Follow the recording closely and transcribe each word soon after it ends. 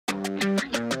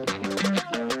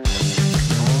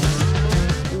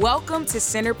Welcome to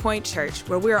Centerpoint Church,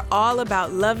 where we're all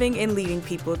about loving and leading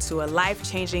people to a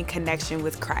life-changing connection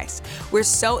with Christ. We're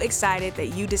so excited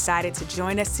that you decided to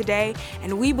join us today,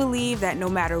 and we believe that no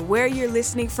matter where you're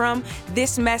listening from,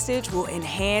 this message will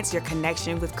enhance your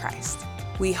connection with Christ.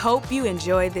 We hope you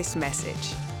enjoy this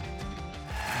message.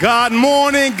 God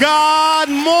morning,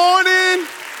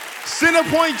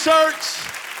 Centerpoint Church.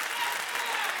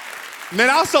 Man,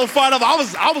 I was so fired up.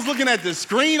 I was looking at the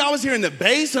screen. I was hearing the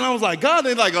bass, and I was like, God,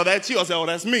 they're like, oh, that's you. I said, oh,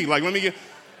 that's me. Like, let me get.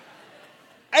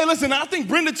 Hey, listen, I think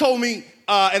Brenda told me,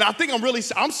 and I think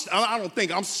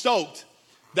I'm stoked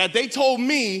that they told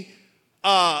me,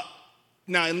 now,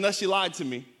 unless she lied to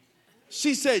me,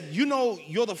 she said, you know,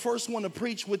 you're the first one to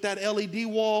preach with that LED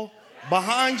wall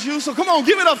behind you. So come on,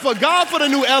 give it up for God for the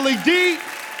new LED.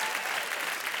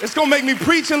 It's going to make me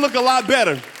preach and look a lot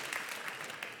better.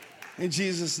 In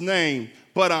Jesus' name.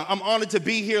 But I'm honored to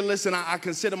be here. Listen, I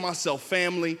consider myself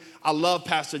family. I love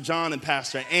Pastor John and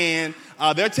Pastor Ann.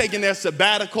 They're taking their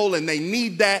sabbatical, and they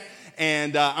need that.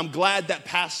 And I'm glad that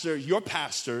your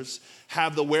pastors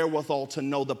have the wherewithal to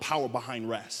know the power behind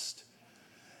rest.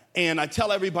 And I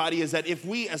tell everybody is that if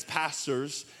we as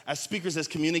pastors, as speakers, as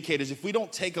communicators, if we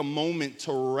don't take a moment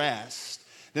to rest,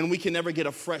 then we can never get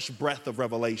a fresh breath of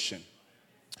revelation.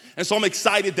 And so I'm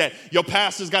excited that your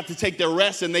pastors got to take their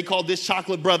rest, and they called this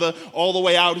chocolate brother all the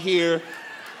way out here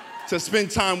to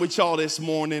spend time with y'all this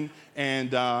morning.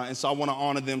 And so I want to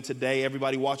honor them today.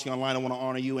 Everybody watching online, I want to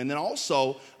honor you. And then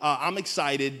also, I'm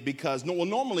excited because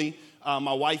normally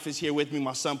my wife is here with me.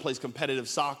 My son plays competitive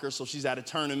soccer, so she's at a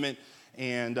tournament,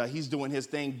 and he's doing his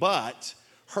thing. But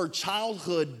her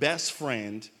childhood best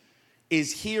friend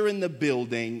is here in the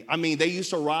building. I mean, they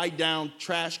used to ride down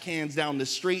trash cans down the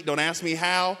street. Don't ask me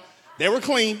how. They were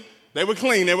clean.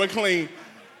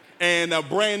 And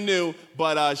brand new.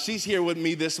 But she's here with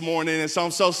me this morning, and so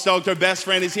I'm so stoked. Her best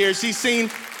friend is here. She's seen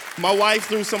my wife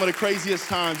through some of the craziest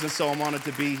times, and so I'm honored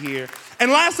to be here.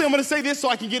 And lastly, I'm going to say this so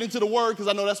I can get into the word, because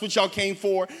I know that's what y'all came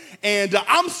for. And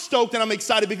I'm stoked and I'm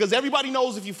excited because everybody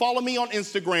knows, if you follow me on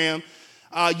Instagram,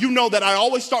 you know that I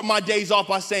always start my days off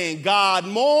by saying, God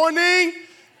morning.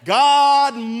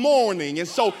 And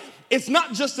so it's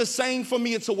not just a saying for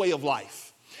me, it's a way of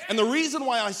life. And the reason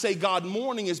why I say God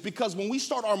morning is because when we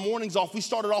start our mornings off, we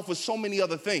started off with so many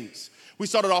other things. We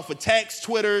started off with texts,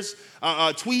 Twitters,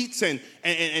 tweets,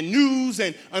 and news,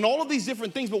 and all of these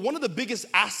different things. But one of the biggest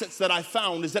assets that I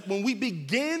found is that when we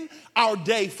begin our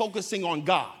day focusing on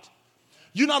God,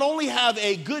 you not only have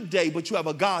a good day, but you have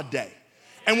a God day.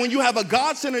 And when you have a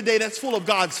God-centered day, that's full of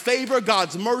God's favor,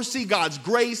 God's mercy, God's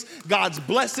grace, God's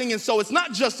blessing. And so it's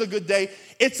not just a good day,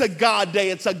 it's a God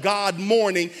day, it's a God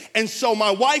morning. And so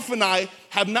my wife and I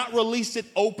have not released it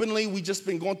openly. We've just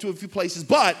been going to a few places.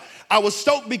 But I was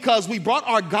stoked because we brought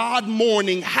our God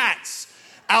morning hats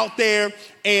out there.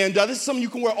 And this is something you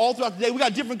can wear all throughout the day. We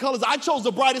got different colors. I chose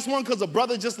the brightest one because a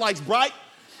brother just likes bright.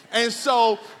 And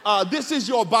so this is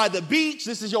your by the beach.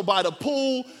 This is your by the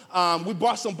pool. We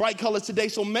brought some bright colors today.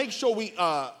 So make sure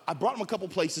I brought them a couple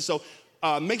places. So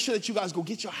make sure that you guys go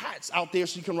get your hats out there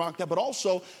so you can rock that. But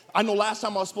also, I know last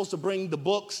time I was supposed to bring the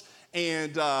books,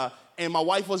 and my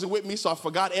wife wasn't with me, so I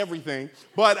forgot everything.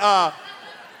 But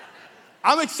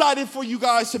I'm excited for you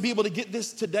guys to be able to get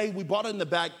this today. We brought it in the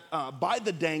back. By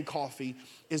the Dang Coffee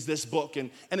is this book.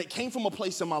 And it came from a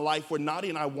place in my life where Nadia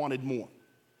and I wanted more.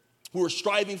 We were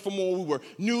striving for more. We were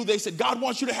new. They said, God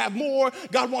wants you to have more.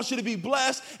 God wants you to be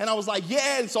blessed. And I was like,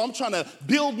 yeah. And so I'm trying to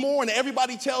build more. And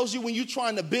everybody tells you when you're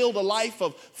trying to build a life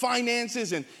of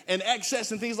finances and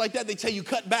excess and things like that, they tell you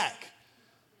cut back.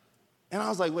 And I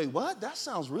was like, wait, what? That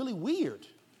sounds really weird.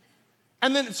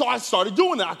 And then so I started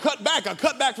doing that. I cut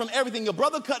back from everything. Your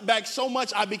brother cut back so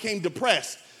much I became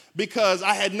depressed, because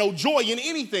I had no joy in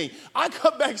anything. I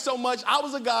cut back so much. I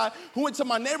was a guy who went to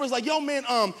my neighbors like, yo, man,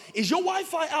 is your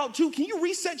Wi-Fi out too? Can you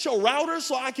reset your router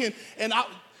so I can? And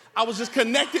I was just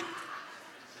connected.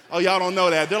 Oh, y'all don't know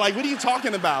that. They're like, what are you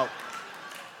talking about?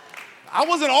 I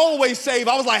wasn't always saved.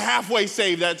 I was like halfway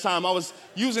saved that time. I was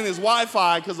using his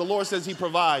Wi-Fi because the Lord says he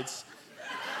provides.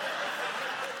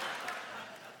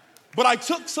 But I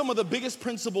took some of the biggest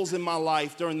principles in my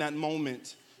life during that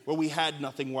moment where we had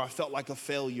nothing, where I felt like a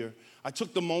failure. I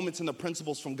took the moments and the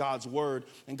principles from God's word,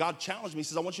 and God challenged me. He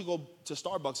says, I want you to go to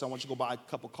Starbucks. I want you to go buy a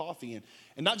cup of coffee.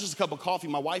 And not just a cup of coffee.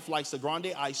 My wife likes the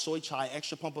grande ice, soy chai,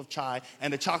 extra pump of chai,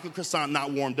 and a chocolate croissant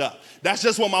not warmed up. That's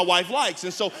just what my wife likes.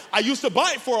 And so I used to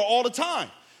buy it for her all the time.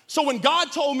 So when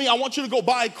God told me, I want you to go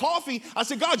buy coffee, I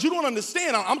said, God, you don't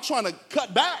understand. I'm trying to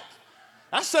cut back.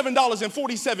 That's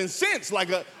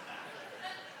 $7.47,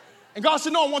 And God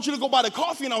said, no, I want you to go buy the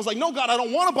coffee. And I was like, no, God, I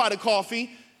don't want to buy the coffee.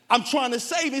 I'm trying to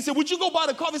save. He said, would you go buy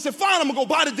the coffee? I said, fine, I'm going to go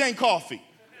buy the dang coffee.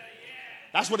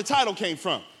 That's where the title came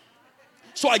from.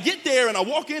 So I get there and I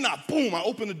walk in, I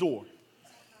open the door.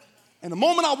 And the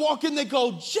moment I walk in, they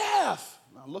go, Jeff.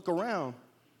 And I look around.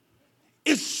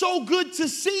 It's so good to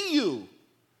see you.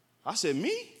 I said,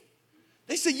 me?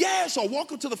 They said, yeah. So I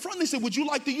walk up to the front and they said, would you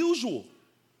like the usual?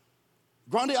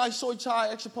 Grande ice soy chai,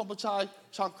 extra pumper chai,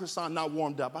 chocolate croissant, not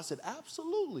warmed up. I said,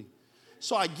 absolutely.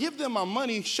 So I give them my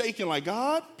money shaking like,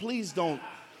 God, please don't.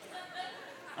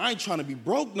 I ain't trying to be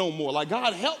broke no more. Like,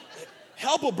 God,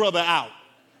 help a brother out.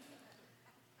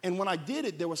 And when I did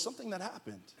it, there was something that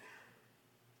happened.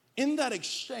 In that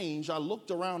exchange, I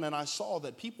looked around and I saw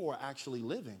that people were actually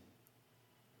living.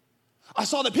 I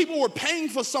saw that people were paying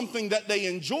for something that they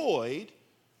enjoyed.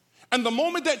 And the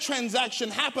moment that transaction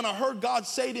happened, I heard God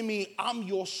say to me, I'm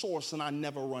your source and I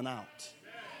never run out.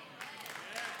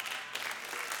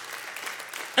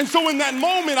 And so in that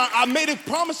moment, I made a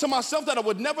promise to myself that I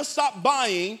would never stop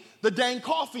buying the dang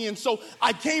coffee. And so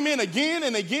I came in again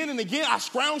and again and again. I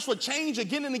scrounged for change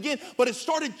again and again, but it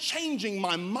started changing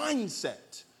my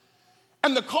mindset.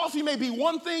 And the coffee may be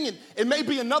one thing and it may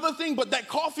be another thing, but that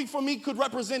coffee for me could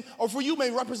represent, or for you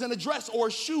may represent a dress or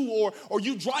a shoe or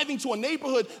you driving to a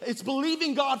neighborhood. It's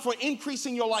believing God for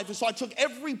increasing your life. And so I took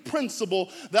every principle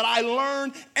that I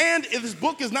learned, and if this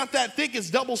book is not that thick,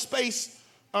 it's double spaced.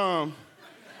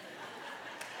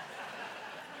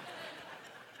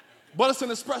 But it's an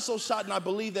espresso shot, and I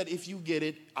believe that if you get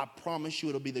it, I promise you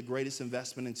it'll be the greatest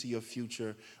investment into your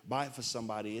future. Buy it for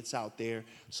somebody. It's out there,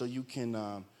 so you can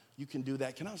do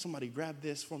that. Can I have somebody grab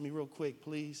this for me real quick,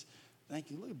 please?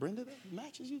 Thank you. Look, Brenda, that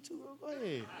matches you too. Go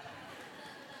ahead.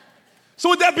 So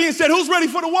with that being said, who's ready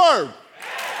for the word?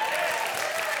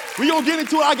 We're going to get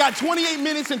into it. I got 28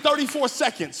 minutes and 34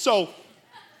 seconds, so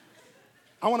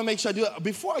I want to make sure I do it.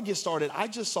 Before I get started, I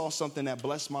just saw something that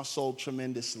blessed my soul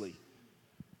tremendously.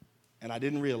 And I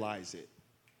didn't realize it.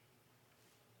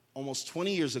 Almost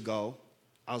 20 years ago,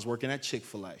 I was working at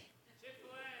Chick-fil-A.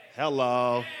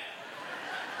 Hello.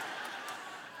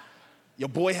 Your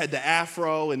boy had the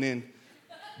afro, and then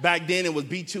back then it was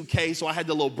B2K, so I had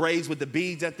the little braids with the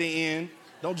beads at the end.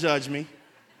 Don't judge me.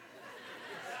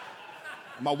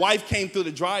 My wife came through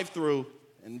the drive-thru,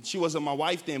 and she wasn't my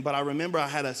wife then, but I remember I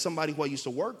had somebody who I used to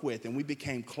work with, and we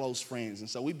became close friends. And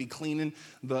so we'd be cleaning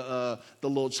the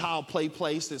little child play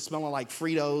place that's smelling like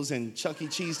Fritos and Chuck E.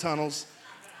 Cheese tunnels.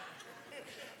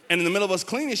 And in the middle of us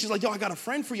cleaning, she's like, yo, I got a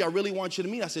friend for you I really want you to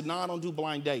meet. I said, no, I don't do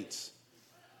blind dates.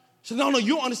 She said, no,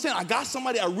 you don't understand. I got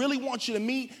somebody I really want you to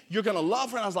meet. You're going to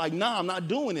love her. And I was like, nah, I'm not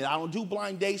doing it. I don't do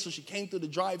blind dates. So she came through the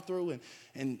drive-thru,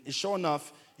 and sure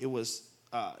enough, it was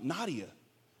Nadia.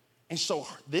 And so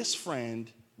this friend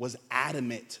was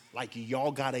adamant, like,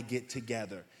 y'all got to get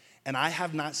together. And I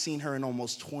have not seen her in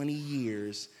almost 20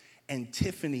 years, and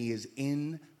Tiffany is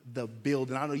in the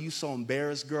building. I know you're so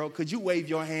embarrassed, girl. Could you wave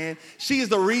your hand? She is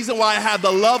the reason why I have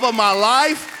the love of my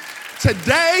life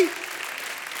today.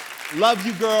 Love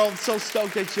you, girl. I'm so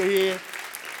stoked that you're here.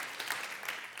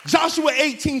 Joshua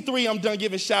 18:3, I'm done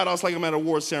giving shout-outs like I'm at an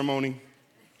award ceremony.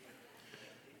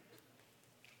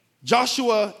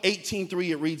 Joshua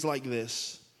 18:3, it reads like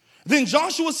this. Then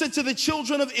Joshua said to the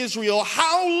children of Israel,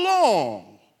 how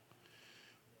long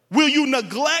will you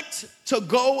neglect to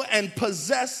go and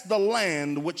possess the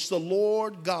land which the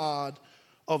Lord God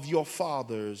of your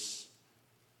fathers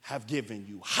have given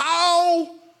you?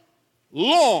 How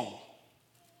long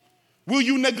will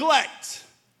you neglect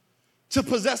to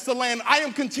possess the land? I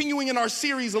am continuing in our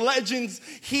series, Legends,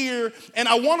 here, and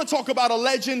I want to talk about a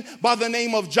legend by the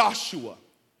name of Joshua.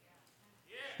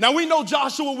 Now, we know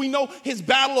Joshua, we know his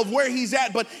battle of where he's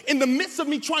at, but in the midst of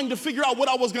me trying to figure out what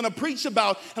I was going to preach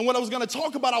about and what I was going to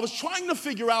talk about, I was trying to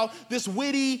figure out this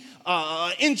witty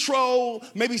intro,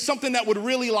 maybe something that would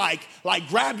really like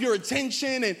grab your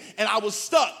attention, and I was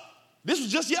stuck. This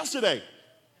was just yesterday.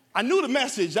 I knew the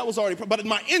message, that was already, but in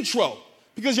my intro,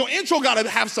 because your intro got to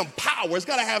have some power, it's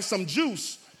got to have some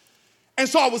juice. And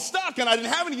so I was stuck and I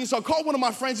didn't have anything. So I called one of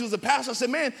my friends who was a pastor. I said,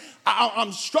 man,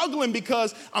 I'm struggling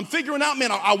because I'm figuring out,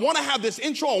 man, I want to have this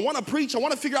intro. I want to preach. I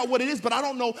want to figure out what it is, but I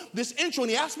don't know this intro. And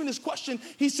he asked me this question.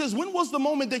 He says, when was the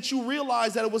moment that you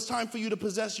realized that it was time for you to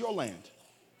possess your land?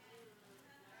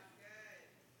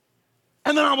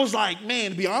 And then I was like,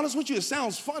 man, to be honest with you, it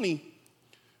sounds funny,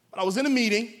 but I was in a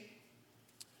meeting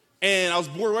and I was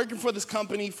working for this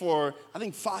company for, I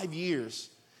think, 5 years.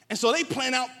 And so they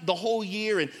plan out the whole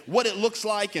year and what it looks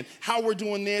like and how we're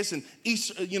doing this, and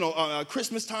Easter,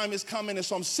 Christmas time is coming. And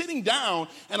so I'm sitting down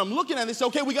and I'm looking at it. They said,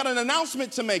 okay, we got an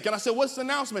announcement to make. And I said, what's the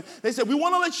announcement? They said, we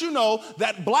want to let you know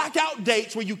that blackout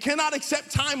dates where you cannot accept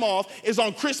time off is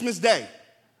on Christmas Day.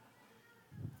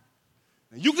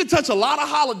 You can touch a lot of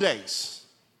holidays,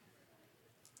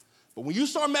 But when you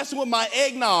start messing with my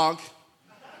eggnog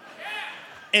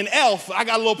and Elf, I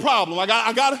got a little problem.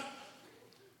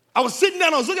 I was sitting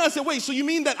down, I was looking, I said, wait, so you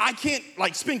mean that I can't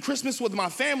like spend Christmas with my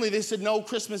family? They said, no,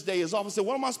 Christmas Day is off. I said,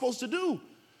 what am I supposed to do?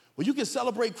 Well, you can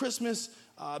celebrate Christmas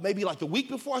maybe like the week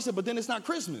before. I said, but then it's not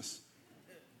Christmas.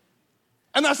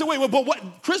 And I said, wait, but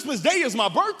what? Christmas Day is my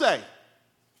birthday.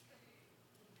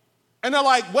 And they're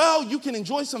like, well, you can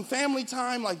enjoy some family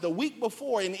time like the week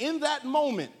before. And in that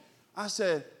moment, I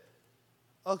said,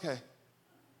 okay.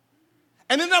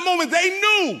 And in that moment, they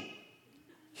knew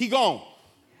he gone.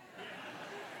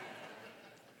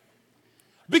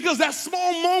 Because that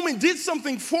small moment did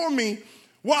something for me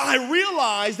where I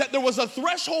realized that there was a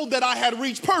threshold that I had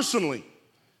reached personally.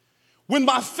 When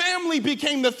my family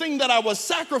became the thing that I was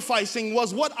sacrificing,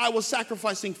 was what I was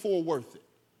sacrificing for worth it?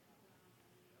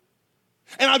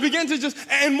 And I began to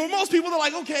and most people are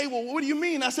like, okay, well, what do you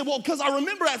mean? I said, well, because I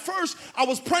remember at first I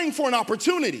was praying for an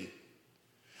opportunity.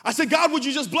 I said, God, would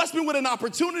you just bless me with an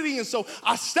opportunity? And so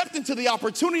I stepped into the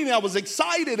opportunity and I was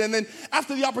excited. And then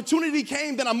after the opportunity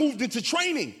came, then I moved into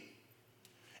training.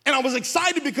 And I was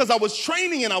excited because I was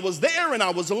training and I was there and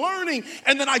I was learning.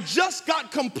 And then I just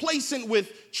got complacent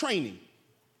with training,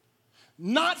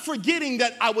 not forgetting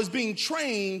that I was being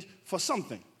trained for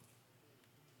something.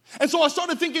 And so I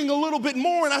started thinking a little bit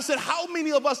more, and I said, how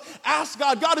many of us ask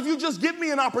God, God, if you just give me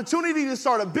an opportunity to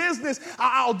start a business,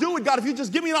 I'll do it. God, if you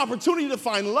just give me an opportunity to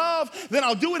find love, then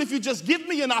I'll do it. If you just give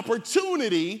me an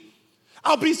opportunity,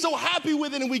 I'll be so happy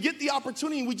with it. And we get the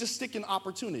opportunity, and we just stick in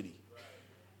opportunity.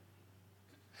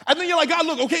 And then you're like, God,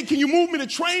 look, okay, can you move me to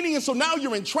training? And so now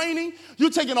you're in training. You're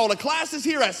taking all the classes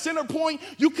here at Centerpoint.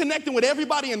 You're connecting with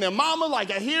everybody and their mama. Like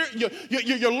I hear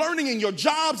you're learning in your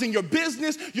jobs, in your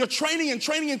business. You're training and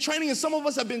training and training. And some of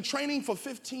us have been training for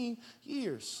 15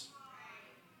 years.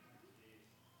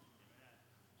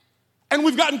 And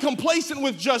we've gotten complacent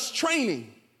with just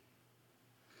training,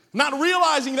 not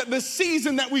realizing that the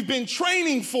season that we've been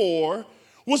training for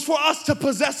was for us to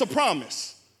possess a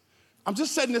promise. I'm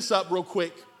just setting this up real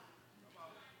quick.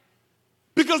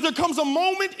 Because there comes a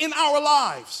moment in our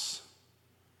lives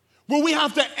where we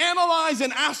have to analyze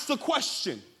and ask the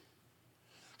question,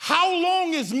 how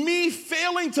long is me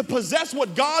failing to possess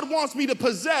what God wants me to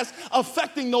possess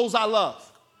affecting those I love?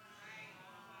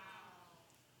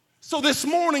 So this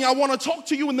morning, I want to talk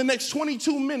to you in the next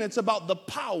 22 minutes about the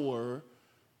power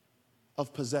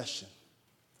of possession.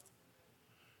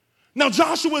 Now,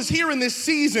 Joshua is here in this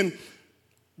season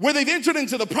where they've entered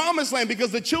into the promised land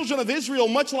because the children of Israel,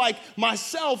 much like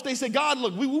myself, they said, God,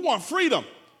 look, we want freedom.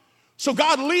 So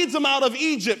God leads them out of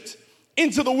Egypt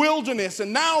into the wilderness.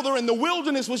 And now they're in the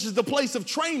wilderness, which is the place of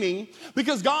training,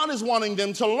 because God is wanting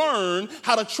them to learn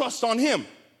how to trust on him.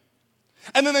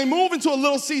 And then they move into a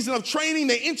little season of training.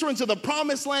 They enter into the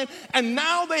promised land. And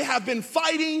now they have been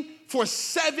fighting for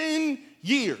 7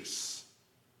 years,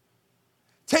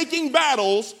 taking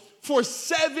battles for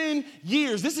 7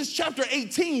 years. This is chapter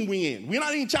 18 we in. We're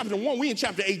not in chapter 1, we're in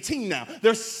chapter 18 now.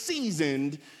 They're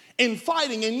seasoned in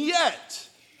fighting, and yet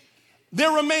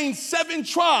there remain 7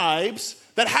 tribes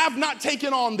that have not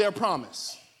taken on their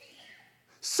promise.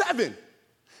 7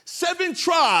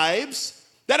 tribes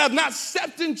that have not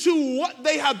stepped into what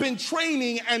they have been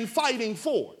training and fighting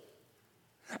for.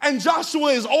 And Joshua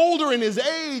is older in his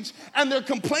age, and they're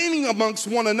complaining amongst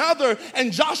one another,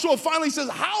 and Joshua finally says,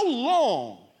 how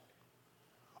long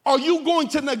are you going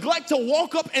to neglect to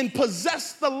walk up and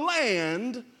possess the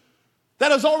land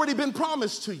that has already been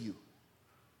promised to you?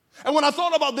 And when I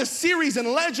thought about this series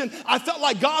in Legend, I felt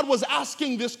like God was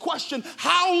asking this question,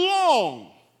 how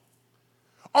long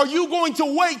are you going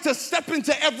to wait to step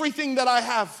into everything that I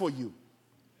have for you?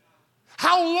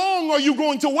 How long are you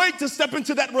going to wait to step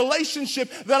into that relationship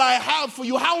that I have for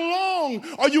you? How long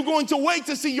are you going to wait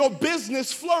to see your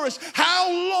business flourish?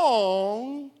 How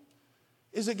long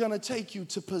is it going to take you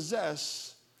to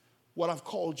possess what I've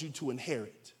called you to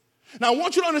inherit? Now, I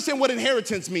want you to understand what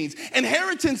inheritance means.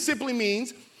 Inheritance simply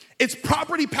means it's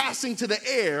property passing to the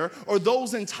heir or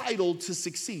those entitled to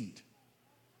succeed.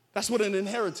 That's what an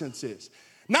inheritance is.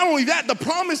 Not only that, the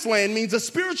promised land means a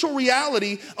spiritual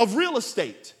reality of real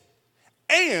estate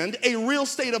and a real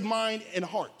state of mind and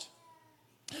heart.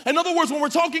 In other words, when we're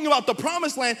talking about the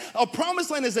promised land, a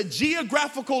promised land is a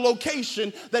geographical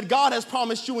location that God has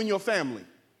promised you and your family.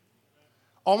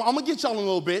 I'm going to get y'all in a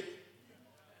little bit.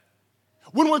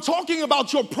 When we're talking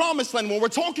about your promised land, when we're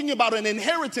talking about an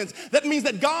inheritance, that means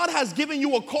that God has given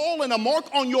you a call and a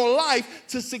mark on your life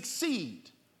to succeed.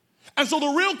 And so the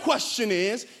real question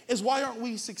is why aren't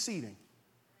we succeeding?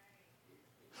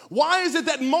 Why is it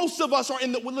that most of us are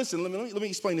in the, well, listen, let me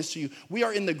explain this to you. We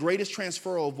are in the greatest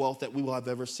transfer of wealth that we will have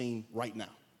ever seen right now.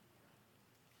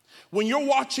 When you're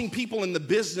watching people in the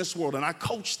business world, and I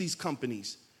coach these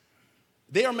companies,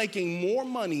 they are making more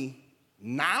money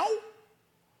now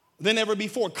than ever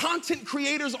before. Content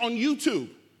creators on YouTube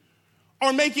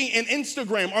are making, and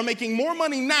Instagram are making more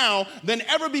money now than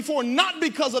ever before, not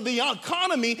because of the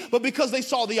economy, but because they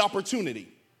saw the opportunity.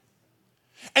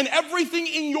 And everything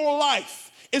in your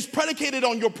life is predicated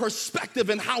on your perspective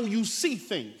and how you see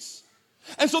things.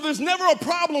 And so there's never a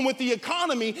problem with the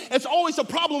economy. It's always a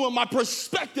problem with my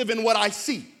perspective and what I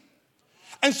see.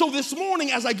 And so this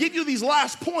morning, as I give you these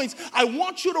last points, I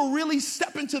want you to really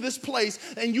step into this place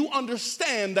and you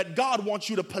understand that God wants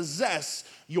you to possess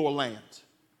your land.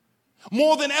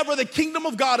 More than ever, the kingdom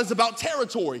of God is about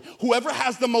territory. Whoever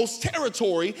has the most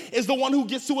territory is the one who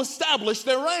gets to establish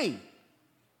their reign.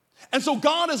 And so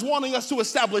God is wanting us to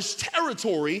establish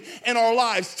territory in our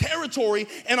lives, territory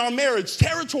in our marriage,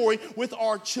 territory with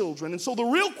our children. And so the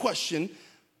real question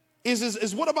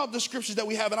is what about the scriptures that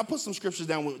we have? And I put some scriptures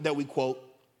down that we quote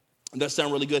that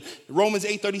sound really good. Romans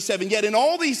 8:37, yet in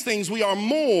all these things we are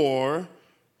more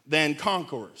than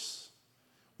conquerors.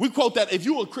 We quote that. If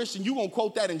you're a Christian, you're going to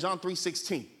quote that in John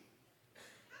 3:16.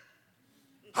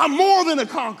 I'm more than a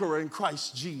conqueror in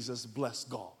Christ Jesus, bless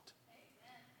God.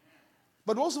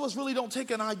 But most of us really don't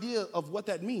take an idea of what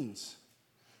that means.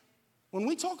 When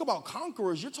we talk about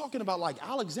conquerors, you're talking about like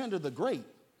Alexander the Great.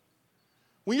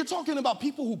 When you're talking about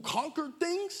people who conquered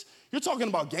things, you're talking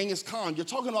about Genghis Khan. You're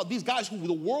talking about these guys who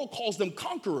the world calls them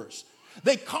conquerors.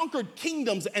 They conquered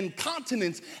kingdoms and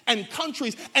continents and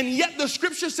countries, and yet the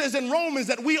scripture says in Romans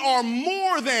that we are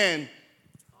more than.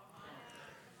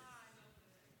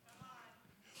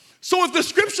 So if the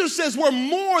scripture says we're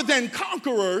more than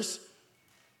conquerors,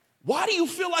 why do you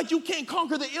feel like you can't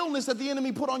conquer the illness that the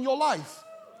enemy put on your life?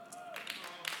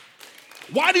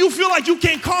 Why do you feel like you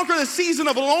can't conquer the season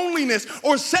of loneliness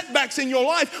or setbacks in your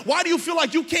life? Why do you feel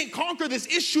like you can't conquer this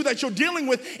issue that you're dealing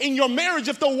with in your marriage?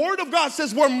 If the word of God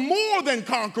says we're more than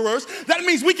conquerors, that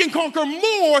means we can conquer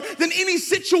more than any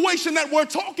situation that we're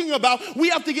talking about. We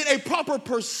have to get a proper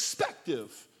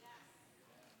perspective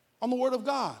on the word of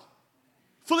God.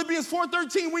 Philippians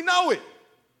 4:13, we know it.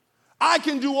 I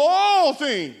can do all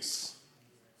things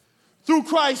through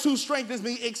Christ who strengthens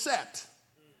me, except.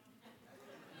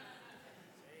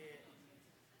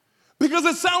 Because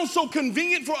it sounds so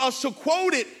convenient for us to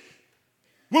quote it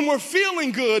when we're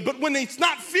feeling good, but when it's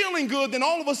not feeling good, then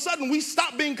all of a sudden we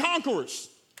stop being conquerors.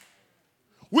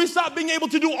 We stop being able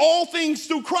to do all things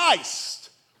through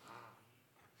Christ.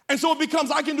 And so it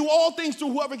becomes, I can do all things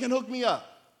through whoever can hook me up.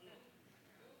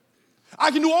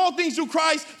 I can do all things through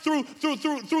Christ, through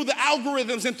the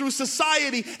algorithms and through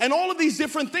society and all of these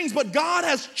different things. But God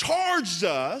has charged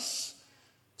us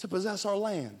to possess our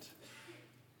land.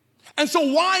 And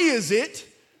so why is it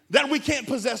that we can't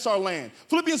possess our land?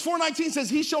 Philippians 4:19 says,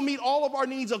 he shall meet all of our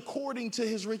needs according to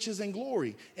his riches and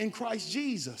glory in Christ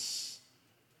Jesus.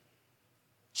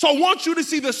 So I want you to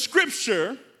see the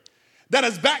scripture that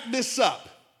has backed this up.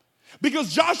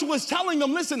 Because Joshua is telling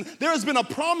them, listen, there has been a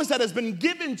promise that has been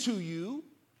given to you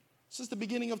since the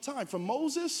beginning of time. From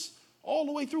Moses all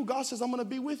the way through, God says, I'm going to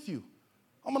be with you.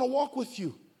 I'm going to walk with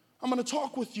you. I'm going to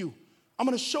talk with you. I'm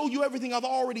going to show you everything. I've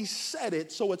already said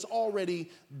it, so it's already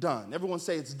done. Everyone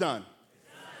say it's done.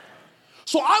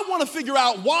 So I want to figure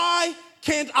out, why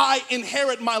can't I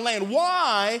inherit my land?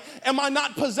 Why am I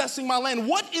not possessing my land?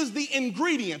 What is the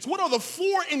ingredients? What are the 4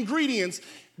 ingredients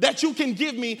that you can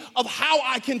give me of how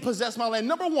I can possess my land?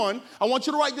 Number 1, I want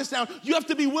you to write this down. You have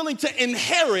to be willing to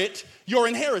inherit your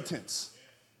inheritance.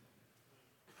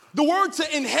 The word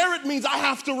to inherit means I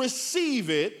have to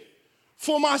receive it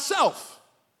for myself.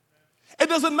 It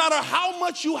doesn't matter how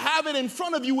much you have it in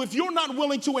front of you. If you're not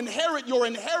willing to inherit your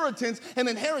inheritance, an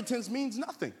inheritance means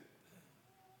nothing.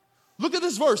 Look at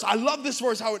this verse. I love this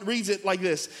verse, how it reads it like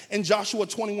this in Joshua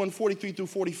 21:43 through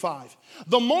 45.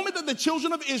 The moment that the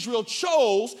children of Israel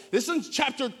chose, this is in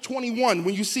chapter 21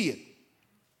 when you see it.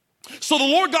 So the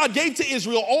Lord God gave to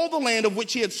Israel all the land of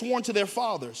which he had sworn to their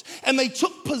fathers, and they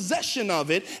took possession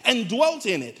of it and dwelt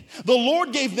in it. The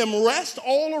Lord gave them rest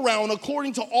all around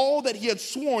according to all that he had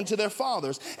sworn to their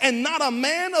fathers, and not a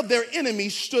man of their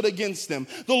enemies stood against them.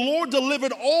 The Lord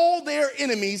delivered all their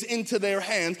enemies into their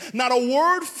hands. Not a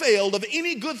word failed of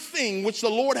any good thing which the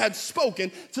Lord had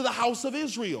spoken to the house of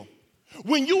Israel.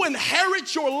 When you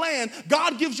inherit your land,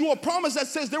 God gives you a promise that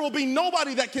says there will be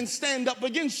nobody that can stand up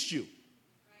against you.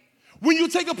 When you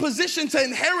take a position to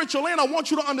inherit your land, I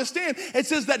want you to understand, it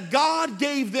says that God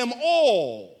gave them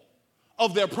all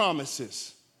of their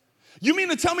promises. You mean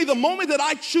to tell me the moment that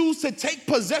I choose to take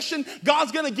possession,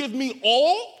 God's going to give me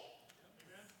all?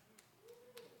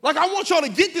 Like, I want y'all to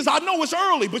get this. I know it's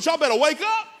early, but y'all better wake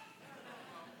up.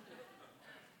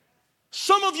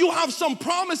 Some of you have some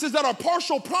promises that are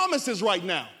partial promises right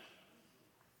now.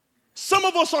 Some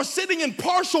of us are sitting in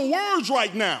partial words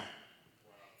right now.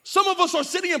 Some of us are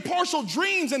sitting in partial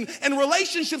dreams and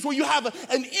relationships where you have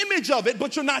an image of it,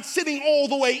 but you're not sitting all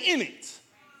the way in it.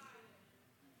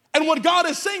 And what God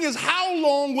is saying is, how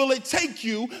long will it take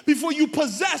you before you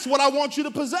possess what I want you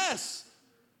to possess?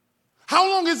 How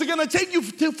long is it going to take you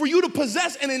for you to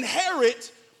possess and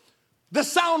inherit the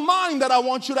sound mind that I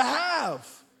want you to have?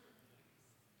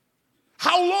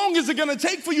 How long is it going to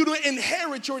take for you to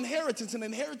inherit your inheritance? And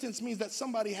inheritance means that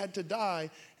somebody had to die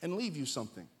and leave you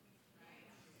something.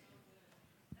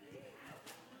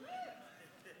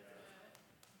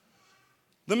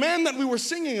 The man that we were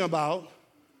singing about,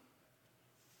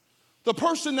 the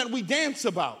person that we dance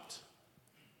about,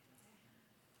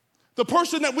 the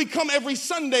person that we come every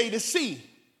Sunday to see.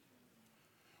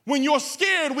 When you're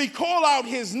scared, we call out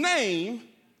his name,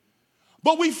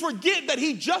 but we forget that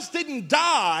he just didn't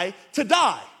die to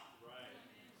die.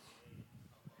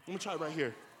 Let me try it right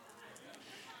here.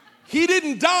 He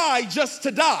didn't die just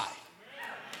to die.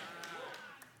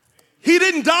 He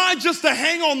didn't die just to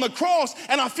hang on the cross.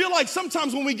 And I feel like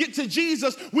sometimes when we get to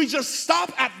Jesus, we just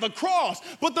stop at the cross.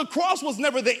 But the cross was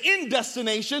never the end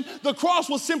destination. The cross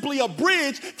was simply a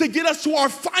bridge to get us to our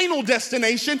final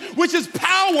destination, which is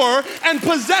power and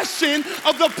possession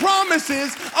of the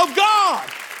promises of God.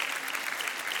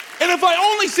 And if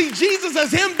I only see Jesus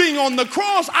as him being on the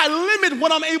cross, I limit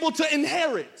what I'm able to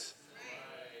inherit.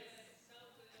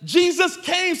 Jesus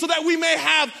came so that we may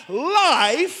have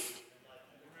life,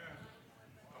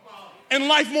 and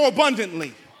life more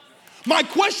abundantly. My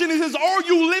question is are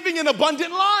you living an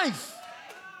abundant life?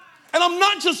 And I'm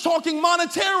not just talking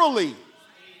monetarily.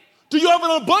 Do you have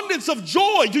an abundance of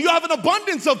joy? Do you have an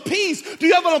abundance of peace? Do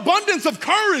you have an abundance of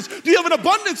courage? Do you have an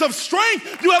abundance of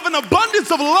strength? Do you have an abundance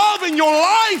of love in your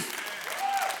life?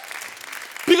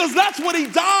 Because that's what he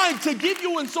died to give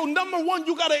you. And so number one,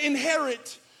 you got to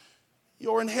inherit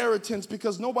your inheritance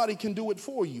because nobody can do it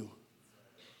for you.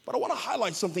 But I want to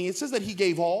highlight something. It says that he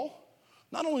gave all.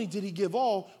 Not only did he give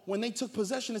all, when they took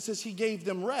possession, it says he gave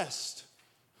them rest.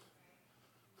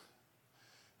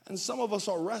 And some of us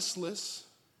are restless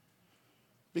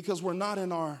because we're not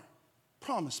in our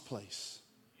promised place.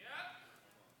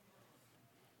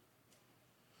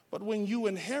 But when you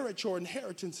inherit your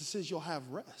inheritance, it says you'll have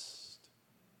rest.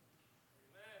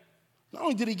 Not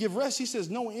only did he give rest, he says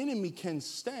no enemy can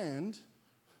stand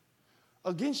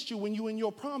against you when you're in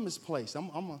your promised place. I'm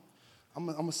going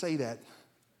to say that.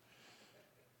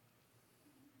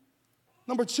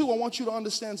 Number two, I want you to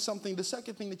understand something. The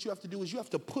second thing that you have to do is you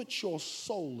have to put your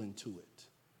soul into it.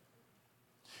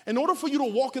 In order for you to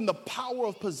walk in the power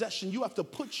of possession, you have to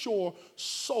put your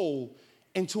soul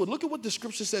into it. Look at what the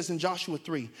scripture says in Joshua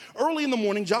 3. Early in the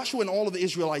morning, Joshua and all of the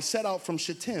Israelites set out from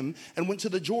Shittim and went to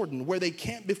the Jordan, where they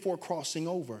camped before crossing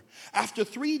over. After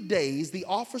 3 days, the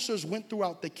officers went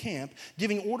throughout the camp,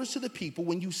 giving orders to the people,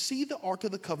 when you see the ark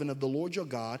of the covenant of the Lord your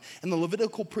God and the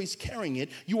Levitical priests carrying it,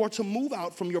 you are to move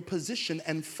out from your position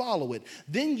and follow it.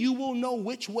 Then you will know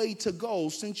which way to go,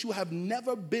 since you have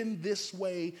never been this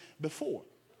way before.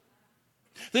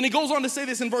 Then he goes on to say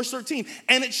this in verse 13,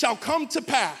 and it shall come to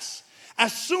pass,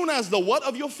 as soon as the what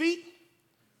of your feet?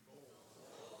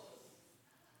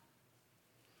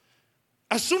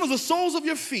 As soon as the soles of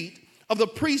your feet of the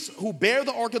priests who bear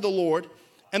the ark of the Lord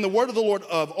and the word of the Lord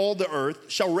of all the earth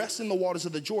shall rest in the waters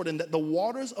of the Jordan, that the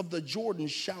waters of the Jordan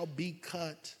shall be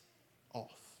cut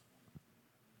off.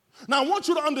 Now I want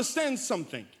you to understand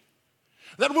something.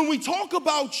 That when we talk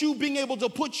about you being able to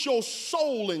put your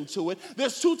soul into it,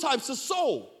 there's two types of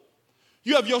soul.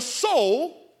 You have your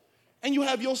soul and you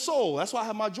have your soul. That's why I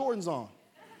have my Jordans on.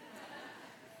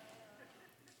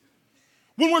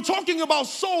 When we're talking about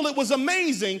soul, it was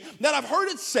amazing that I've heard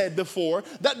it said before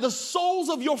that the soles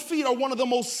of your feet are one of the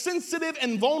most sensitive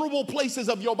and vulnerable places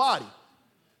of your body.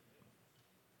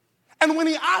 And when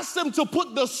he asked them to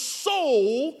put the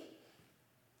soul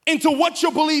into what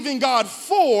you're believing God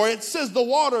for, it says the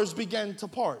waters began to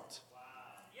part. Wow.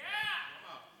 Yeah.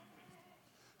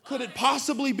 Could it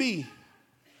possibly be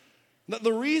that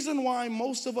the reason why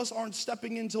most of us aren't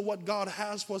stepping into what God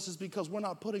has for us is because we're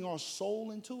not putting our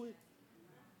soul into it?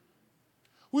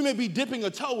 We may be dipping a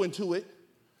toe into it,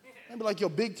 maybe like your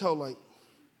big toe, like.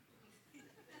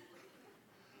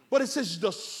 But it says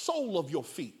the sole of your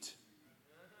feet,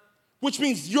 which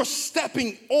means you're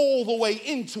stepping all the way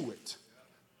into it.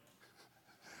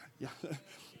 Yeah.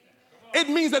 It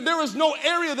means that there is no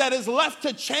area that is left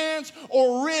to chance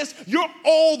or risk. You're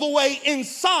all the way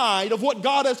inside of what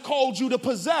God has called you to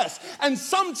possess. And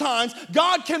sometimes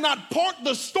God cannot part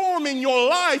the storm in your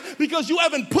life because you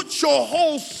haven't put your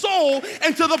whole soul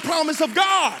into the promise of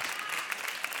God.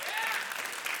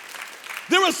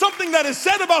 There is something that is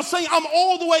said about saying, I'm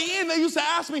all the way in. They used to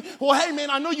ask me, well, hey, man,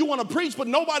 I know you want to preach, but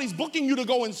nobody's booking you to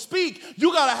go and speak.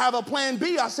 You got to have a plan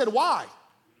B. I said, why?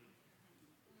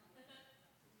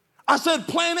 I said,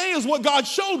 plan A is what God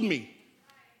showed me.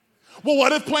 Well,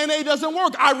 what if plan A doesn't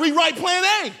work? I rewrite plan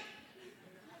A.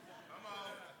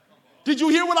 Did you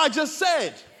hear what I just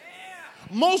said?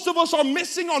 Most of us are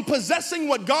missing on possessing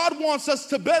what God wants us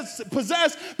to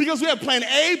possess because we have plan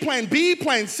A, plan B,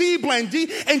 plan C, plan D,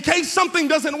 in case something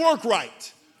doesn't work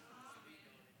right.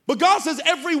 But God says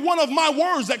every one of my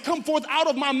words that come forth out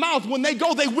of my mouth, when they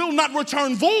go, they will not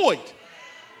return void.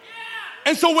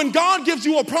 And so when God gives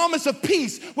you a promise of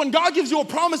peace, when God gives you a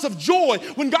promise of joy,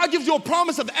 when God gives you a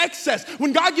promise of excess,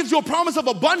 when God gives you a promise of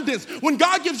abundance, when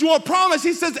God gives you a promise,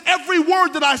 he says every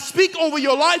word that I speak over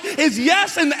your life is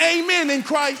yes and amen in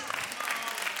Christ.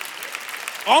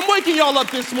 I'm waking y'all up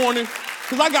this morning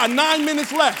because I got 9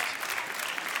 minutes left.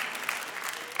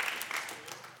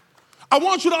 I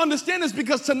want you to understand this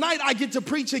because tonight I get to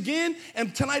preach again,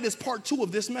 and tonight is part 2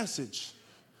 of this message.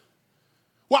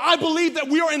 Well, I believe that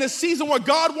we are in a season where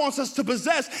God wants us to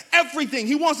possess everything.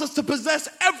 He wants us to possess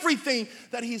everything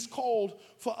that he's called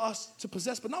for us to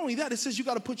possess. But not only that, it says you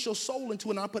got to put your soul into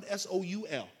it, and I put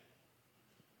S-O-U-L.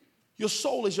 Your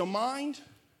soul is your mind,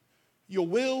 your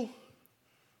will,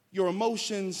 your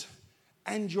emotions,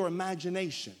 and your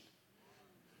imagination.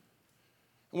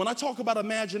 And when I talk about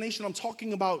imagination, I'm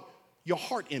talking about your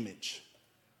heart image.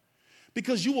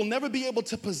 Because you will never be able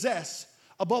to possess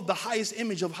above the highest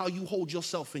image of how you hold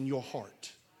yourself in your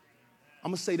heart.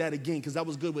 I'm going to say that again because that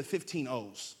was good with 15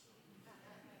 O's.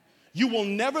 You will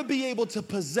never be able to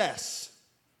possess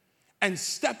and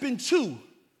step into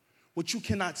what you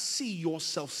cannot see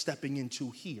yourself stepping into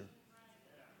here.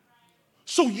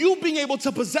 So you being able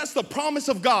to possess the promise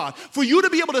of God, for you to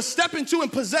be able to step into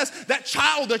and possess that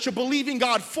child that you're believing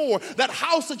God for, that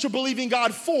house that you're believing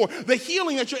God for, the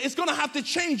healing that it's going to have to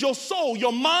change your soul,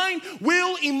 your mind,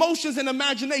 will, emotions, and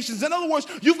imaginations. In other words,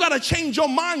 you've got to change your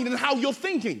mind and how you're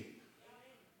thinking.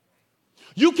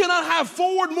 You cannot have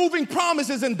forward-moving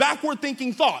promises and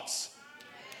backward-thinking thoughts.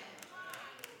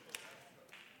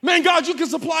 Man, God, you can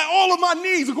supply all of my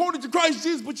needs according to Christ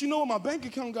Jesus, but you know my bank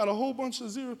account got a whole bunch of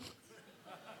zeros.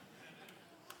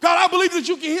 God, I believe that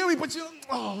you can hear me, but you know,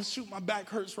 oh, shoot, my back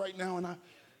hurts right now. And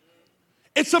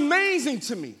it's amazing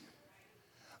to me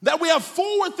that we have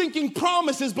forward-thinking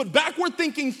promises but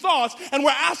backward-thinking thoughts, and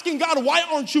we're asking God, why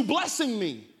aren't you blessing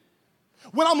me?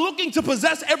 When I'm looking to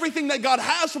possess everything that God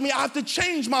has for me, I have to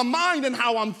change my mind and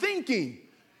how I'm thinking.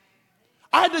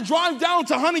 I had to drive down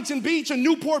to Huntington Beach and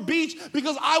Newport Beach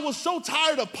because I was so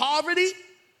tired of poverty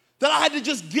that I had to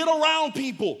just get around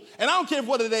people. And I don't care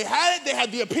whether they had it, they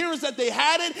had the appearance that they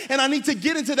had it, and I need to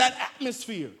get into that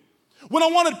atmosphere. When I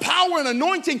wanted power and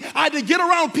anointing, I had to get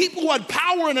around people who had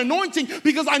power and anointing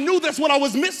because I knew that's what I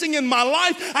was missing in my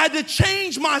life. I had to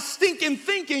change my stinking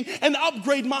thinking and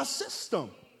upgrade my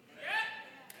system.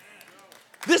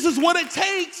 This is what it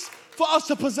takes for us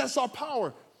to possess our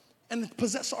power and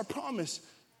possess our promise.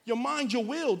 Your mind, your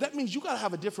will, that means you got to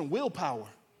have a different willpower.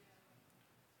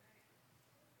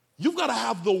 You've got to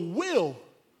have the will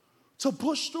to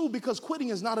push through because quitting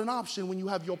is not an option when you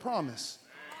have your promise.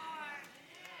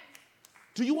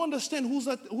 Do you understand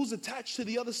who's attached to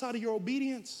the other side of your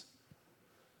obedience?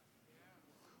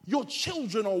 Your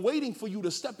children are waiting for you to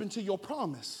step into your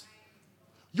promise.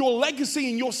 Your legacy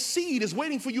and your seed is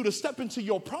waiting for you to step into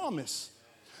your promise.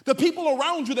 The people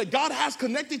around you that God has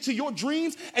connected to your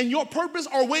dreams and your purpose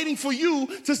are waiting for you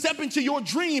to step into your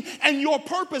dream and your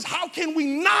purpose. How can we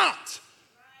not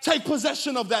take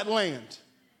possession of that land?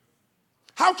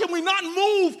 How can we not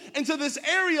move into this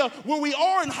area where we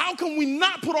are, and how can we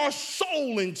not put our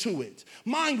soul into it?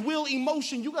 Mind, will,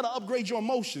 emotion. You got to upgrade your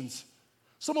emotions.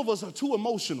 Some of us are too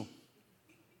emotional.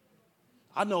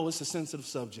 I know it's a sensitive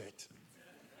subject.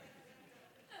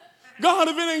 God,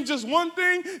 if it ain't just one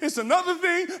thing, it's another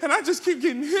thing, and I just keep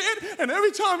getting hit, and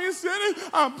every time you said it,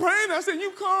 I'm praying, I said,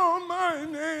 you call my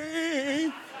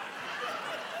name.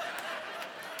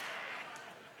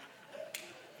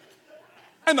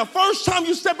 And the first time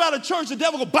you step out of church, the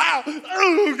devil will bow.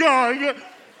 Oh, God.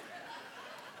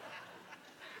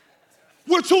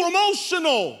 We're too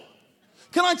emotional.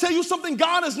 Can I tell you something?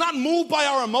 God is not moved by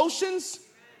our emotions.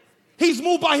 He's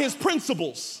moved by his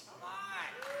principles.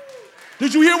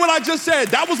 Did you hear what I just said?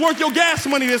 That was worth your gas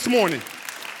money this morning.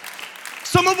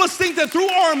 Some of us think that through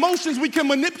our emotions we can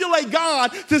manipulate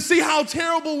God to see how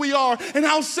terrible we are and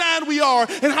how sad we are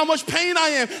and how much pain I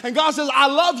am. And God says, I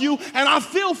love you and I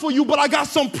feel for you, but I got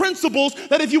some principles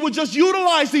that if you would just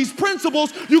utilize these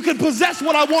principles, you can possess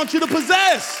what I want you to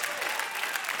possess.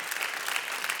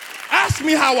 Ask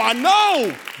me how I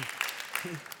know.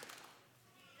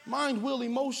 Mind, will,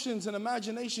 emotions, and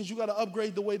imaginations, you got to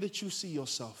upgrade the way that you see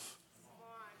yourself.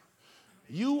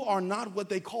 You are not what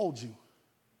they called you.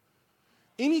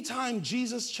 Anytime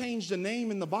Jesus changed a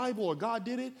name in the Bible or God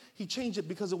did it, he changed it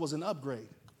because it was an upgrade.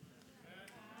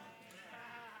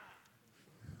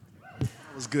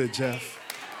 That was good, Jeff.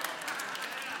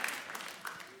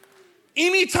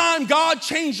 Anytime God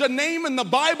changed a name in the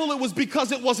Bible, it was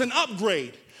because it was an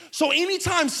upgrade. So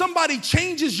anytime somebody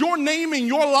changes your name in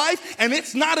your life and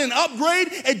it's not an upgrade,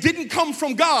 it didn't come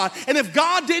from God. And if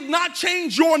God did not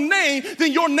change your name,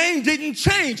 then your name didn't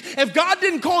change. If God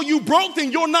didn't call you broke,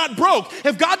 then you're not broke.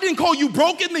 If God didn't call you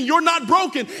broken, then you're not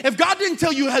broken. If God didn't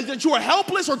tell you that you are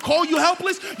helpless or call you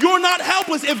helpless, you're not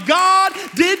helpless. If God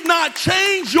did not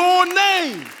change your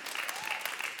name,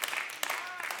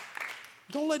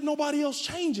 don't let nobody else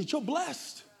change it. You're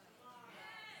blessed.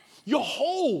 You're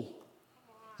whole.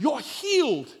 You're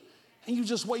healed, and you're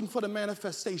just waiting for the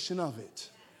manifestation of it.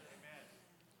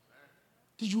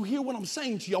 Did you hear what I'm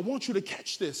saying to you? I want you to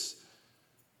catch this.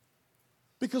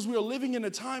 Because we are living in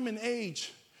a time and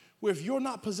age where if you're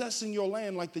not possessing your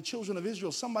land like the children of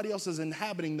Israel, somebody else is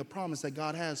inhabiting the promise that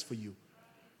God has for you.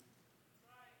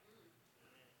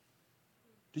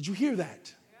 Did you hear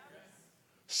that?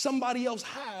 Somebody else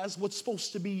has what's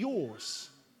supposed to be yours.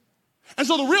 And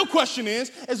so the real question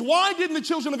is why didn't the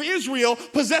children of Israel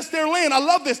possess their land? I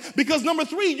love this because number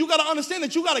 3, you got to understand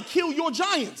that you got to kill your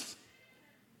giants.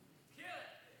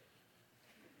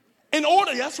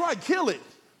 That's right, kill it.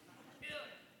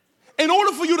 In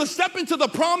order for you to step into the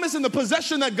promise and the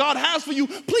possession that God has for you,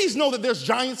 please know that there's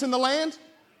giants in the land.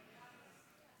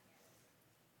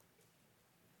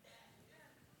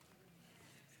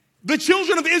 The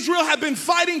children of Israel have been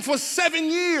fighting for 7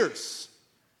 years.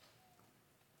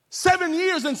 7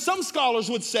 years, and some scholars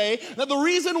would say that the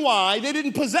reason why they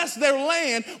didn't possess their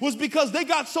land was because they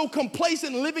got so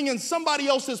complacent living in somebody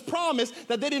else's promise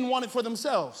that they didn't want it for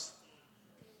themselves.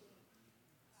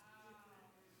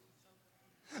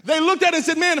 They looked at it and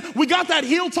said, man, we got that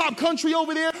hilltop country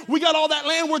over there. We got all that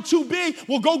land. We're too big.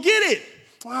 Well, go get it.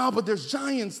 Wow, but there's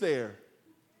giants there.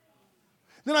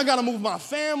 Then I got to move my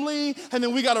family, and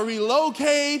then we got to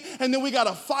relocate, and then we got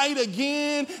to fight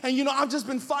again. And, I've just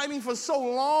been fighting for so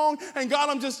long, and God,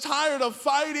 I'm just tired of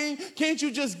fighting. Can't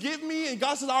you just give me? And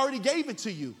God says, I already gave it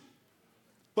to you.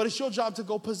 But it's your job to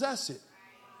go possess it.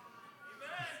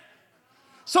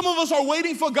 Some of us are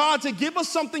waiting for God to give us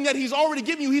something that he's already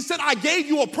given you. He said, I gave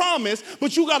you a promise,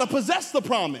 but you got to possess the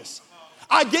promise.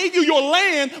 I gave you your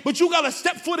land, but you got to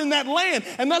step foot in that land.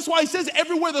 And that's why he says,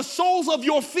 everywhere the soles of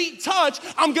your feet touch,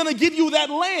 I'm going to give you that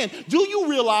land. Do you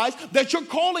realize that your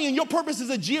calling and your purpose is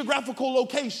a geographical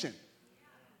location?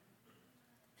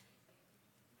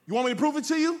 You want me to prove it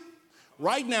to you?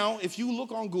 Right now, if you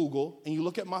look on Google and you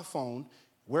look at my phone,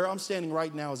 where I'm standing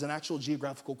right now is an actual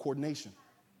geographical coordination.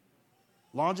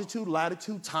 Longitude,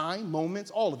 latitude, time, moments,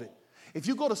 all of it. If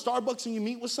you go to Starbucks and you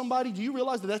meet with somebody, do you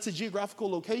realize that that's a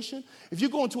geographical location? If you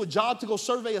go into a job to go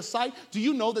survey a site, do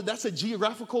you know that that's a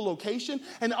geographical location?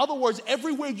 In other words,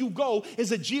 everywhere you go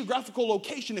is a geographical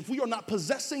location. If we are not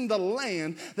possessing the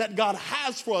land that God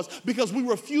has for us because we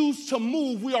refuse to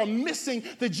move, we are missing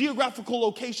the geographical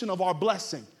location of our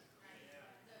blessing.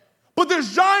 But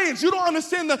there's giants. You don't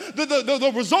understand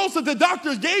the results that the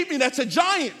doctors gave me. That's a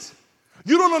giant.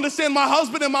 You don't understand my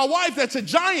husband and my wife. That's a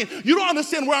giant. You don't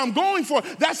understand where I'm going for.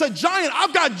 That's a giant.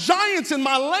 I've got giants in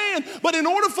my land. But in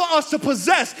order for us to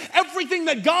possess everything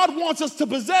that God wants us to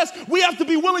possess, we have to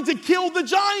be willing to kill the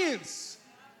giants.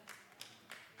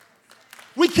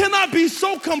 We cannot be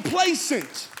so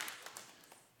complacent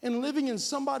in living in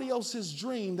somebody else's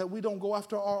dream that we don't go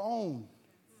after our own.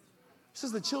 It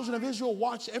says the children of Israel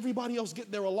watched everybody else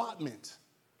get their allotment.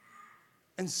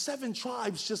 And 7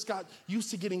 tribes just got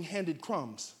used to getting handed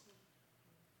crumbs.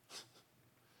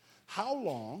 How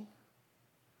long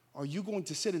are you going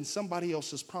to sit in somebody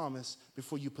else's promise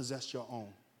before you possess your own?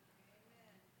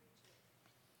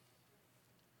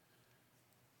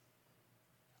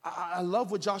 I love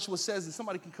what Joshua says, and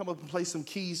somebody can come up and play some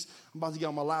keys. I'm about to get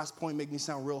on my last point, make me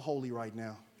sound real holy right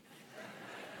now.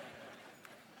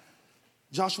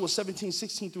 Joshua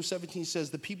 17:16-17 says,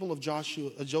 the people of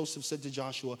Joseph said to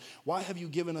Joshua, why have you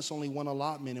given us only one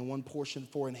allotment and one portion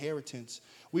for inheritance?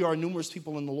 We are numerous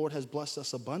people and the Lord has blessed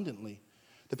us abundantly.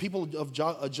 The people of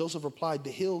Joseph replied, the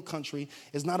hill country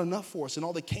is not enough for us, and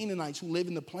all the Canaanites who live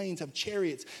in the plains have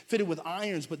chariots fitted with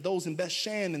irons, but those in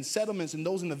Bethshan and settlements and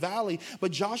those in the valley.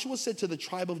 But Joshua said to the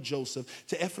tribe of Joseph,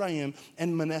 to Ephraim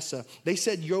and Manasseh, they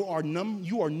said, you are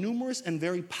numerous and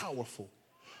very powerful.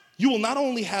 You will not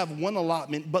only have one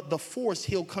allotment, but the forest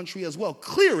hill country as well.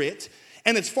 Clear it,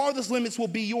 and its farthest limits will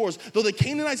be yours. Though the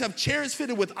Canaanites have chariots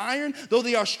fitted with iron, though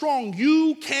they are strong,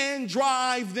 you can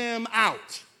drive them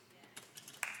out.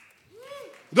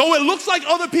 Though it looks like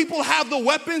other people have the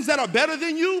weapons that are better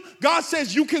than you, God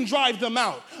says you can drive them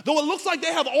out. Though it looks like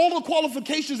they have all the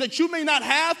qualifications that you may not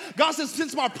have, God says,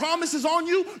 since my promise is on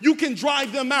you, you can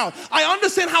drive them out. I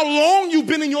understand how long you've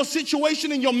been in your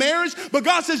situation in your marriage, but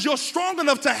God says you're strong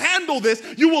enough to handle this.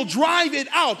 You will drive it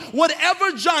out.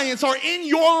 Whatever giants are in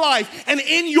your life and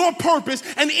in your purpose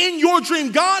and in your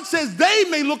dream, God says they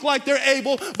may look like they're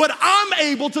able, but I'm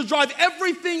able to drive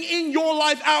everything in your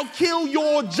life out, kill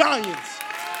your giants.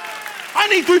 I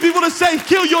need 3 people to say,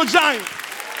 kill your giant.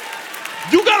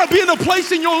 You got to be in a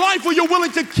place in your life where you're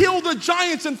willing to kill the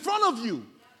giants in front of you.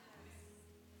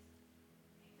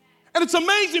 And it's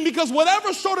amazing because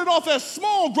whatever started off as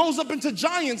small grows up into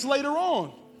giants later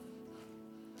on.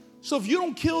 So if you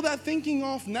don't kill that thinking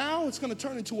off now, it's going to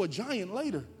turn into a giant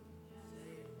later.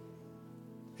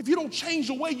 If you don't change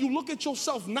the way you look at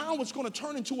yourself now, it's going to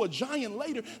turn into a giant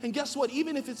later. And guess what?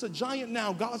 Even if it's a giant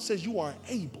now, God says you are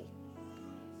able.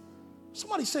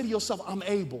 Somebody say to yourself, I'm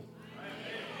able.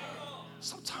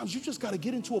 Sometimes you just got to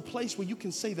get into a place where you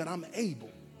can say that I'm able.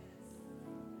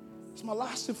 It's my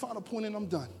last and final point, and I'm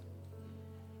done.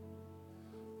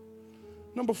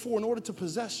 Number 4, in order to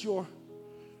possess your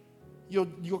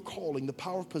calling, the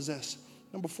power of possess,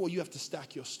 number 4, you have to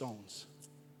stack your stones.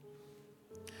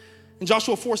 In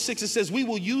Joshua 4:6, it says, we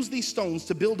will use these stones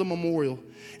to build a memorial.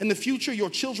 In the future, your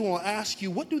children will ask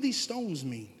you, what do these stones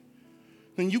mean?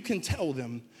 Then you can tell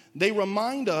them, they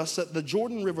remind us that the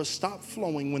Jordan River stopped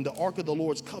flowing when the Ark of the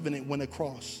Lord's covenant went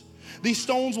across. These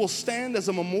stones will stand as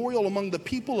a memorial among the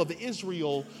people of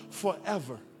Israel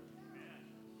forever.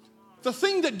 The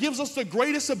thing that gives us the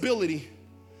greatest ability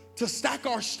to stack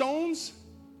our stones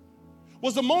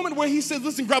was the moment where he said,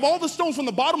 listen, grab all the stones from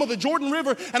the bottom of the Jordan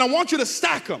River and I want you to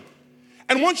stack them.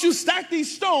 And once you stack these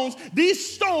stones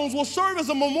will serve as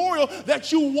a memorial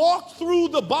that you walked through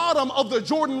the bottom of the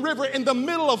Jordan River in the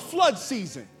middle of flood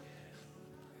season.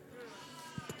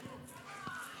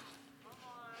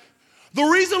 The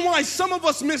reason why some of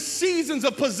us miss seasons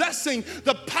of possessing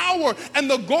the power and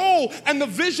the goal and the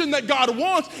vision that God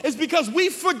wants is because we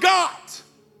forgot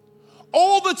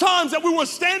all the times that we were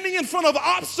standing in front of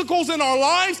obstacles in our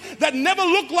lives that never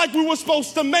looked like we were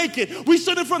supposed to make it. We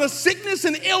stood in front of sickness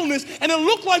and illness and it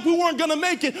looked like we weren't going to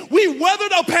make it. We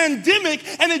weathered a pandemic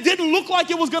and it didn't look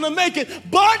like it was going to make it.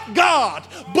 But God,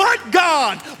 but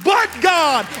God, but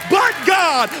God, but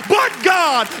God, but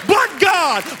God, but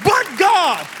God, but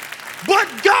God. But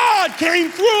God came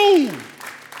through.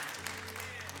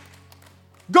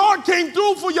 God came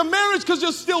through for your marriage because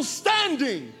you're still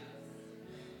standing.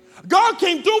 God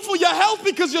came through for your health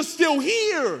because you're still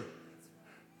here.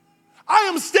 I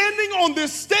am standing on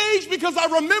this stage because I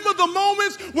remember the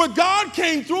moments where God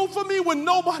came through for me when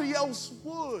nobody else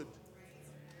would.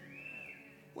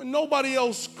 When nobody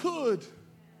else could.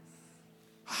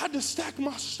 I had to stack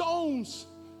my stones.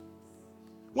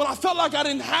 When I felt like I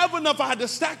didn't have enough, I had to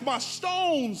stack my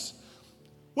stones.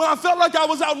 When I felt like I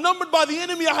was outnumbered by the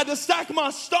enemy, I had to stack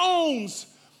my stones.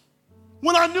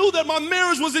 When I knew that my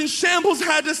marriage was in shambles, I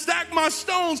had to stack my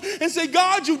stones and say,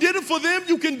 God, you did it for them,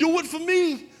 you can do it for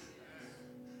me.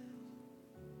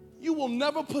 You will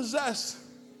never possess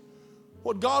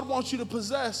what God wants you to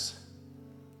possess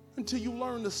until you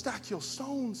learn to stack your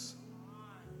stones.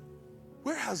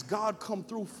 Where has God come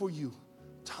through for you?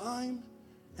 Time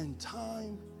and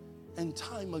time and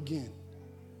time again,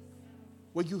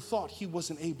 where you thought he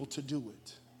wasn't able to do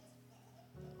it.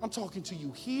 I'm talking to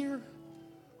you here.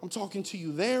 I'm talking to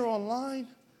you there online.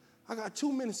 I got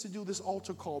 2 minutes to do this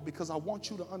altar call because I want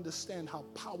you to understand how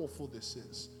powerful this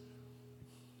is.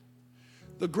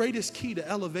 The greatest key to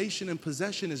elevation and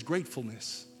possession is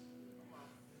gratefulness.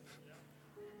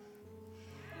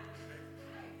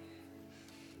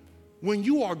 When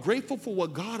you are grateful for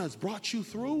what God has brought you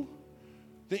through,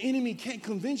 the enemy can't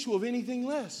convince you of anything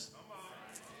less.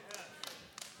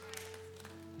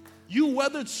 You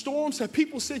weathered storms that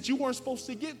people said you weren't supposed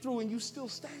to get through, and you still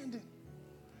standing.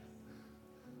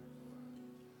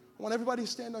 I want everybody to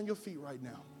stand on your feet right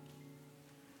now.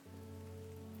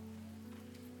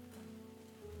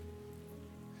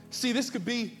 See, this could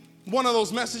be one of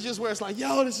those messages where it's like,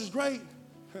 yo, this is great.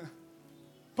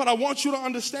 But I want you to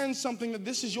understand something, that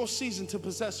this is your season to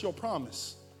possess your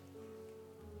promise.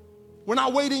 We're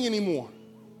not waiting anymore.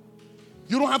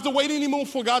 You don't have to wait anymore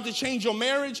for God to change your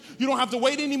marriage. You don't have to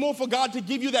wait anymore for God to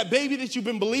give you that baby that you've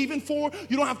been believing for.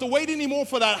 You don't have to wait anymore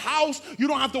for that house. You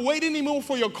don't have to wait anymore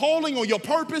for your calling or your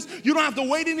purpose. You don't have to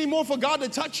wait anymore for God to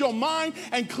touch your mind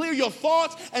and clear your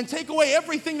thoughts and take away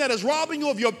everything that is robbing you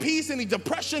of your peace, any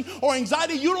depression or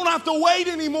anxiety. You don't have to wait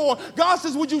anymore. God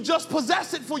says, would you just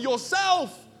possess it for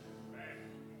yourself?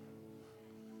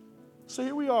 So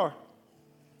here we are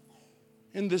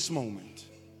in this moment.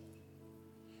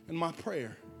 And my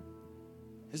prayer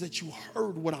is that you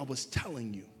heard what I was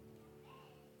telling you.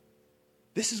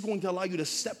 This is going to allow you to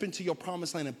step into your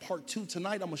promised land. In part 2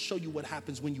 tonight, I'm going to show you what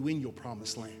happens when you're in your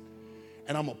promised land.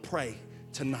 And I'm going to pray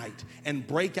tonight. And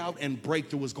breakout and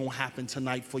breakthrough is going to happen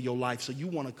tonight for your life. So you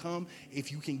want to come.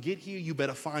 If you can get here, you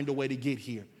better find a way to get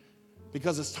here.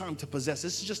 Because it's time to possess.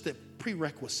 This is just a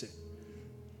prerequisite.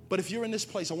 But if you're in this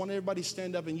place, I want everybody to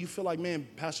stand up and you feel like, man,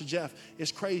 Pastor Jeff,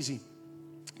 it's crazy.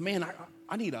 Man,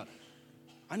 I'm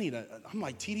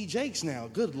like TD Jakes now.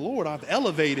 Good Lord, I've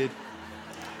elevated.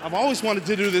 I've always wanted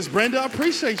to do this. Brenda, I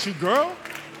appreciate you, girl.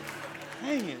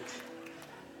 Dang it.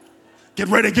 Get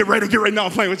ready. No,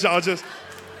 I'm playing with y'all.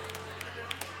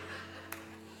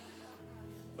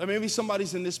 But maybe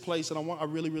somebody's in this place and I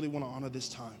really, really want to honor this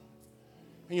time.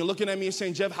 And you're looking at me and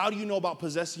saying, Jeff, how do you know about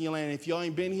possessing your land? If y'all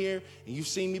ain't been here and you've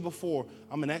seen me before,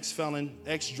 I'm an ex-felon,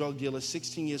 ex-drug dealer,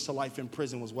 16 years to life in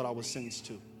prison was what I was sentenced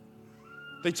to.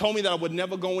 They told me that I would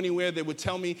never go anywhere. They would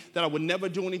tell me that I would never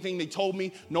do anything. They told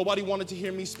me nobody wanted to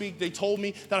hear me speak. They told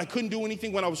me that I couldn't do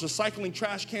anything when I was recycling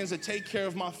trash cans to take care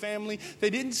of my family.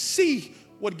 They didn't see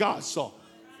what God saw.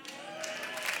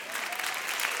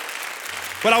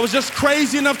 But I was just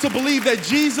crazy enough to believe that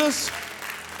Jesus,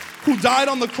 who died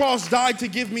on the cross, died to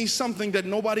give me something that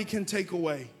nobody can take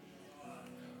away.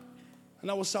 And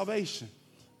that was salvation.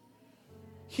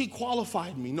 He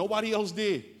qualified me. Nobody else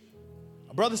did.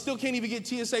 My brother still can't even get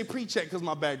TSA pre-check because of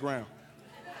my background.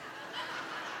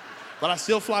 But I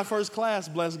still fly first class,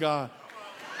 bless God.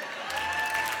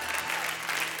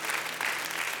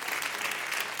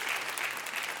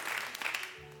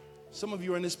 Some of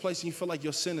you are in this place and you feel like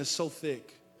your sin is so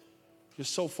thick, you're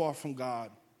so far from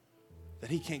God, that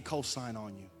he can't co-sign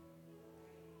on you.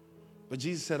 But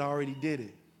Jesus said, I already did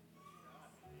it.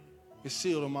 It's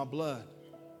sealed in my blood.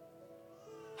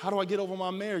 How do I get over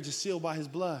my marriage? It's sealed by his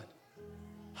blood.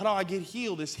 How do I get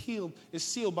healed? It's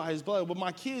sealed by his blood. But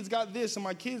my kids got this and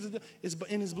my kids, it's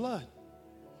in his blood.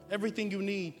 Everything you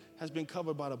need has been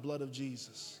covered by the blood of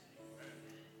Jesus.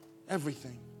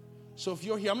 Everything. So if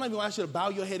you're here, I'm not even going to ask you to bow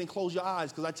your head and close your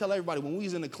eyes, because I tell everybody when we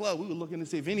was in the club, we were looking to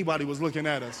see if anybody was looking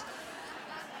at us.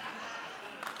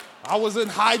 I wasn't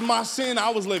hiding my sin. I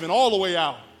was living all the way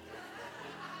out.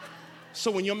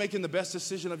 So when you're making the best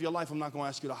decision of your life, I'm not going to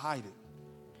ask you to hide it.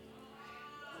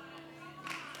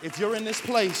 If you're in this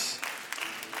place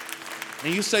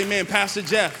and you say, man, Pastor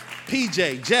Jeff,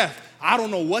 PJ, Jeff, I don't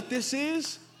know what this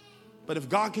is, but if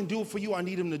God can do it for you, I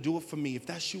need him to do it for me. If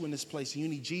that's you in this place and you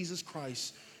need Jesus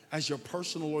Christ as your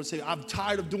personal Lord, say, I'm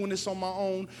tired of doing this on my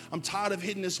own. I'm tired of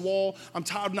hitting this wall. I'm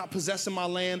tired of not possessing my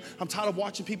land. I'm tired of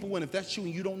watching people win. If that's you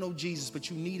and you don't know Jesus,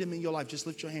 but you need him in your life, just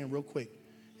lift your hand real quick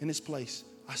in this place.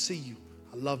 I see you.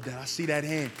 I love that. I see that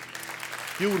hand.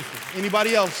 Beautiful.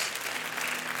 Anybody else?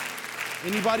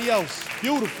 Anybody else?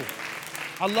 Beautiful.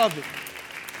 I love it.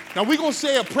 Now we're going to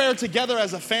say a prayer together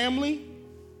as a family,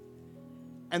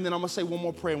 and then I'm going to say one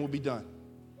more prayer and we'll be done.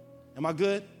 Am I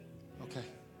good? Okay.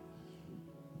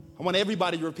 I want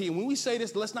everybody to repeat. When we say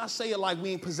this, let's not say it like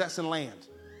we ain't possessing land.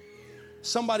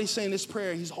 Somebody's saying this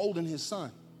prayer, he's holding his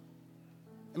son.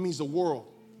 It means the world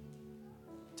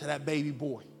to that baby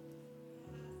boy.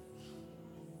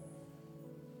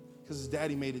 Because his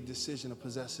daddy made a decision to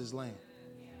possess his land.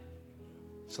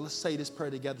 So let's say this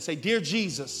prayer together. Say, Dear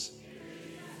Jesus,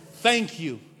 thank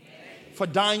you for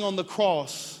dying on the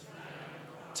cross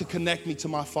to connect me to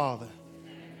my Father.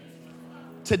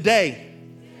 Today,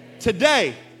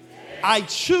 I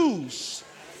choose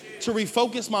to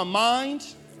refocus my mind,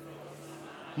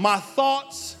 my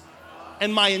thoughts,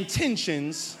 and my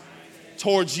intentions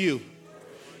towards you.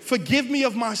 Forgive me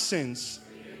of my sins.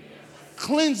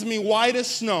 Cleanse me white as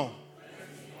snow.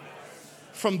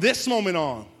 From this moment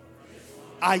on,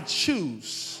 I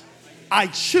choose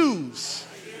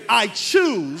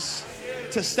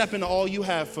to step into all you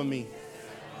have for me.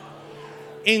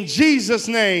 In Jesus'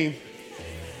 name.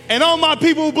 And all my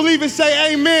people who believe it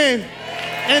say amen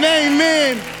and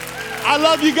amen. I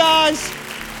love you guys.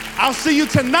 I'll see you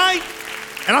tonight,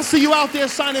 and I'll see you out there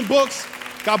signing books.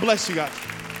 God bless you guys.